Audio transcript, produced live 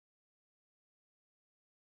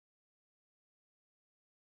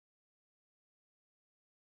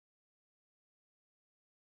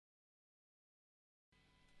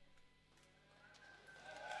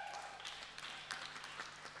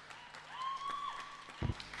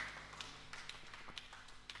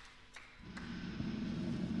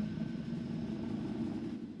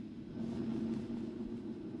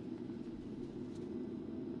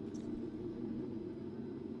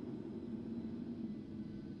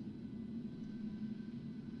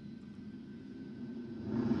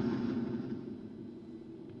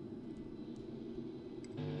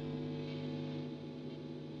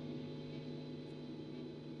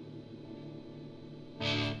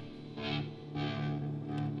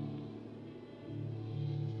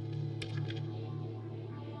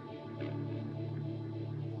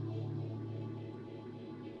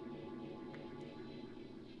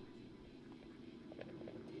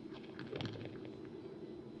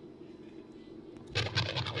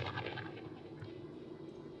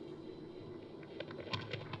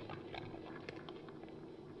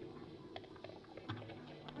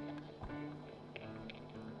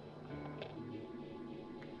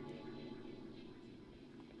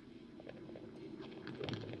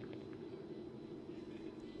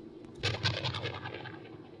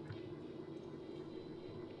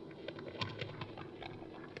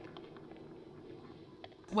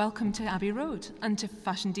Welcome to Abbey Road and to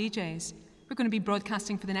Fashion DJs. We're going to be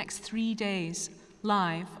broadcasting for the next 3 days,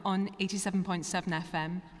 live on 87.7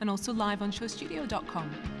 FM and also live on showstudio.com.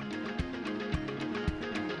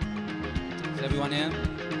 Is everyone here?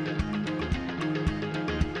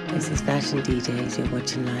 This is Fashion DJs. You're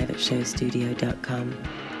watching live at showstudio.com.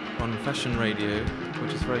 On Fashion Radio,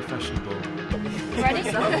 which is very fashionable.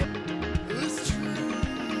 Ready?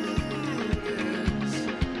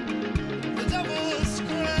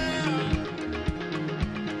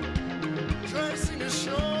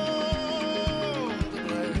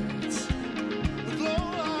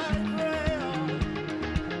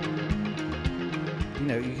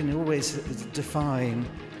 You can always define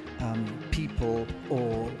people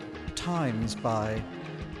or times by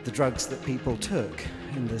the drugs that people took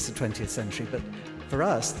in this 20th century, but for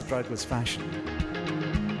us, the drug was fashion.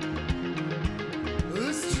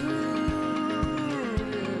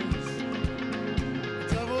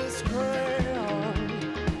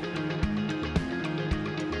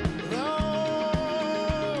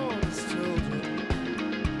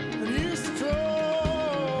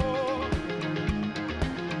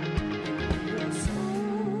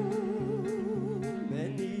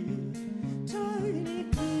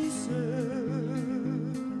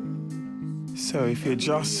 So if you're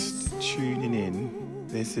just tuning in,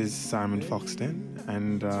 this is Simon Foxton,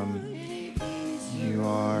 and you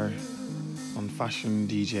are on Fashion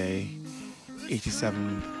DJ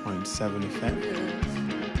 87.7 FM.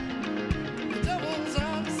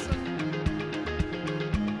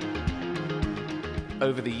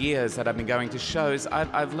 Over the years that I've been going to shows,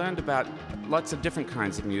 I've learned about lots of different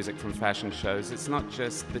kinds of music from fashion shows. It's not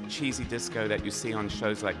just the cheesy disco that you see on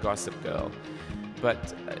shows like Gossip Girl.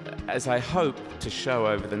 But as I hope to show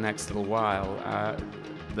over the next little while,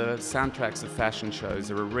 the soundtracks of fashion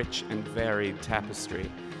shows are a rich and varied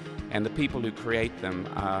tapestry. And the people who create them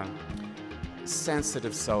are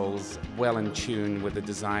sensitive souls, well in tune with the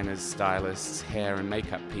designers, stylists, hair and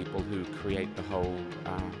makeup people who create the whole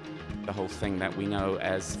thing that we know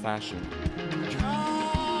as fashion.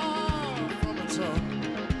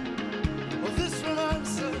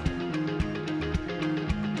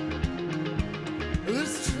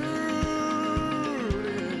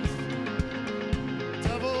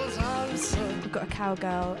 We've got a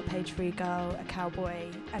cowgirl, a page three girl, a cowboy,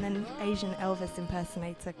 and an Asian Elvis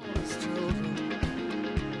impersonator.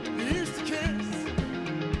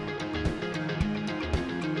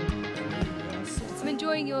 I'm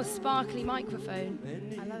enjoying your sparkly microphone.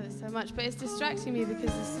 I love it so much, but it's distracting me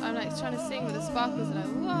because I'm like trying to sing with the sparkles and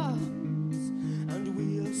I'm like, whoa.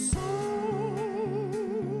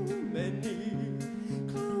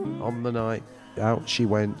 On the night out she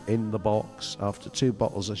went in the box after 2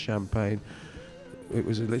 bottles of champagne. It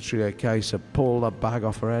was literally a case of pull the bag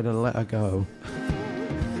off her head and let her go.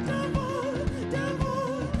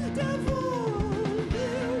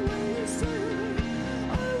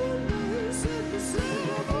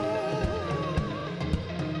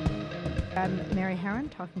 I'm Mary Herron,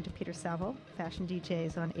 talking to Peter Saville, Fashion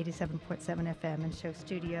DJs on 87.7 FM and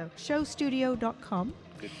showstudio.com.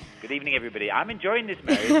 Good evening, everybody. I'm enjoying this,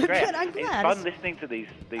 Mary. It's great. Good, I'm glad. It's fun listening to these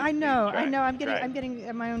I know. tracks. I'm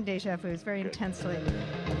getting my own deja vus very intensely.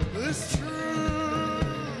 This truth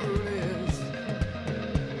is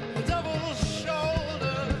the devil's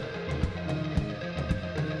shoulder.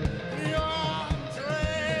 Your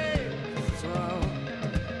drapes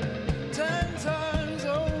around 10 times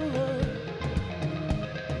over.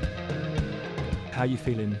 How are you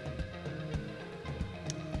feeling?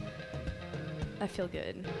 I feel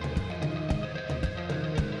good.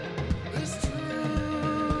 This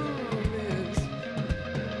truth is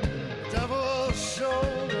devil's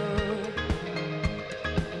shoulder.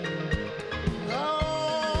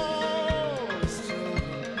 Those children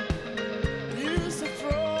used to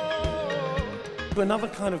throw. Another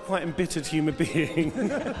kind of quite embittered human being.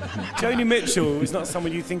 Joni Mitchell is not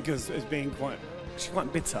someone you think as being she's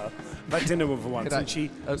quite bitter. I've had dinner with her once, and she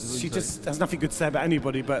just has nothing good to say about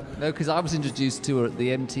anybody. But No, because I was introduced to her at the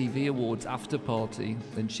MTV Awards after party,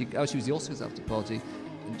 and she was the Oscars after party,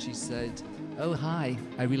 and she said, "Oh hi,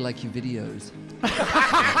 I really like your videos."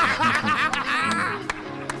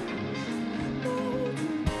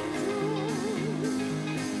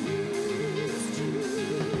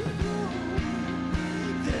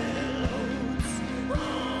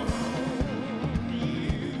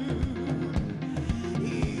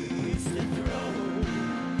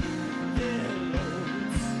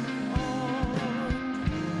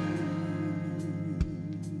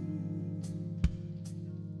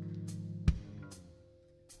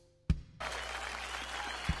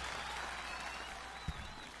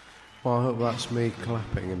 Well, I hope that's me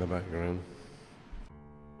clapping in the background.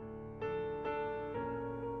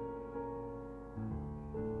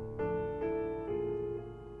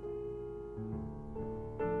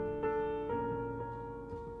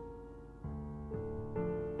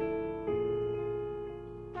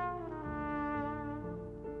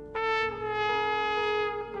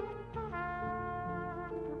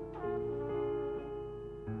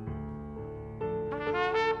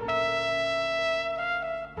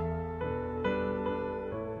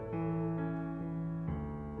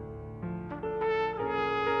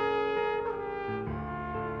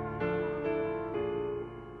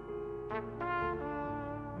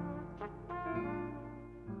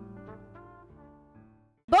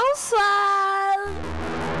 Bonsoir!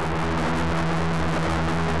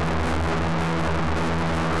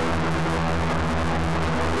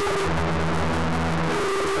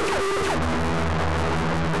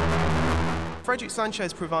 Frederic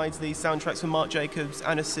Sanchez provides the soundtracks for Marc Jacobs,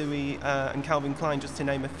 Anna Sui, and Calvin Klein, just to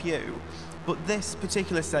name a few. But this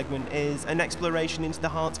particular segment is an exploration into the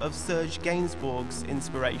heart of Serge Gainsbourg's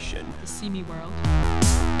inspiration. The See Me world.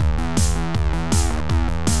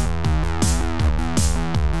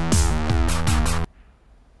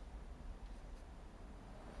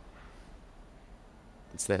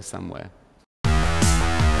 It's there somewhere.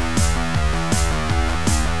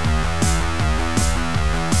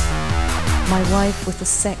 My wife with the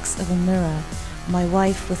sex of a mirror, my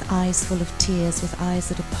wife with eyes full of tears, with eyes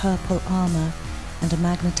that are purple armor and a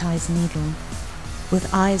magnetized needle,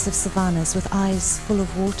 with eyes of savannas, with eyes full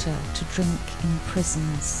of water to drink in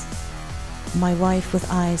prisons. My wife with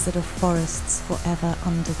eyes that are forests forever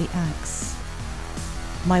under the axe.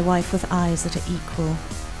 My wife with eyes that are equal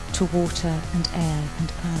to water and air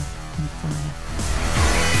and earth and fire.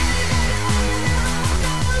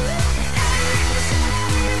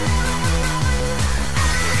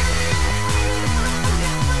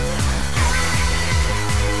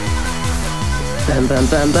 Bam, bam,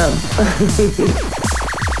 bam, bam.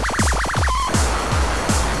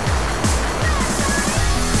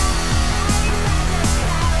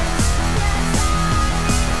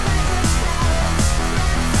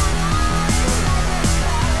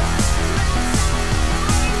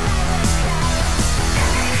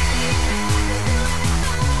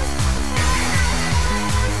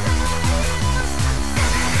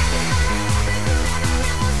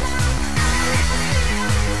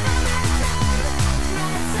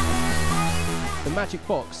 The Magic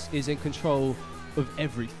Box is in control of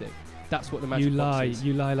everything. That's what the Magic You Box lie. is.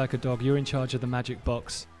 You lie like a dog. You're in charge of the Magic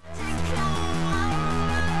Box.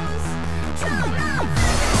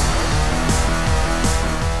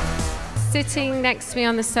 Sitting next to me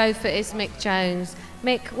on the sofa is Mick Jones.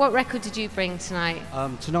 Mick, what record did you bring tonight?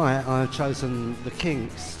 Tonight I've chosen the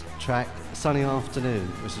Kinks track Sunny Afternoon,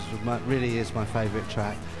 which really is my favourite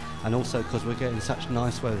track, and also because we're getting such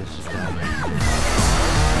nice weather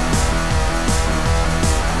today.